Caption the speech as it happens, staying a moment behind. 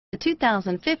The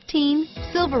 2015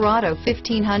 Silverado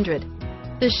 1500.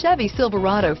 The Chevy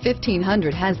Silverado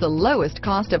 1500 has the lowest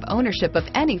cost of ownership of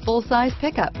any full-size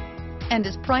pickup and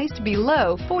is priced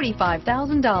below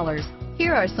 $45,000.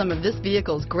 Here are some of this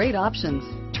vehicle's great options: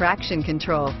 traction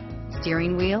control,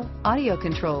 steering wheel audio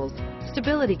controls,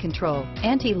 stability control,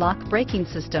 anti-lock braking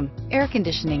system, air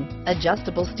conditioning,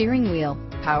 adjustable steering wheel,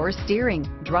 power steering,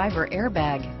 driver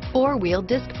airbag, four-wheel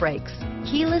disc brakes,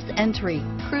 keyless entry,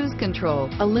 cruise control,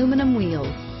 aluminum wheels,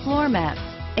 floor mats,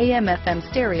 AM/FM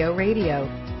stereo radio,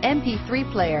 MP3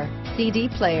 player, CD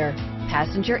player,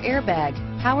 passenger airbag,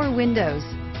 power windows,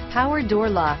 power door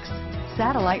locks,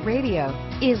 satellite radio.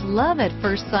 Is love at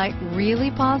first sight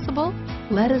really possible?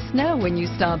 Let us know when you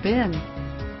stop in.